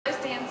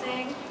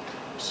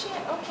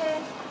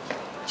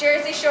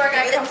Jersey Shore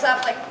guy comes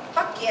up like,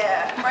 fuck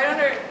yeah, right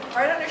under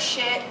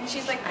shit, and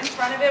she's like in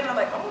front of him, and I'm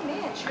like, oh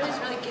man, Shirley's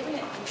really giving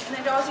it. And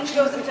then all of a sudden she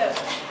goes into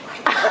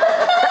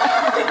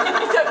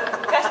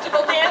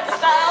festival dance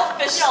style,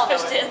 fish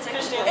dancing,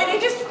 and he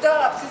just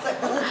stops. He's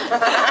like, and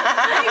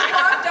he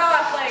walked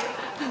off like,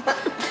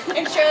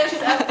 and Shirley's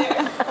just out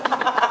there.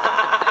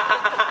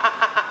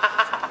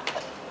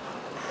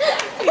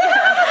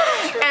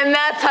 And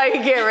that's how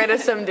you get rid of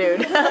some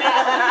dude. And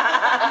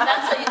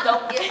that's how you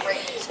don't get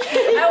raped.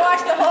 I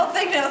watched the whole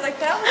thing and I was like,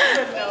 that was a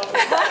good film.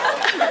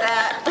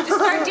 That. Just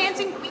start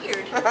dancing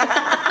weird.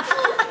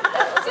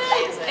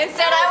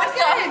 Instead I was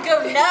going to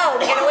go, no,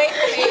 get away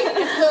from me.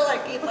 It's still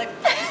like, he's like,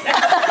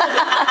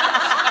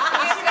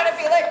 he's going to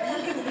be like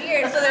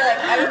weird. So they're like,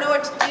 I don't know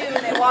what to do.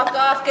 And they walk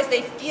off because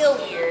they feel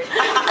weird.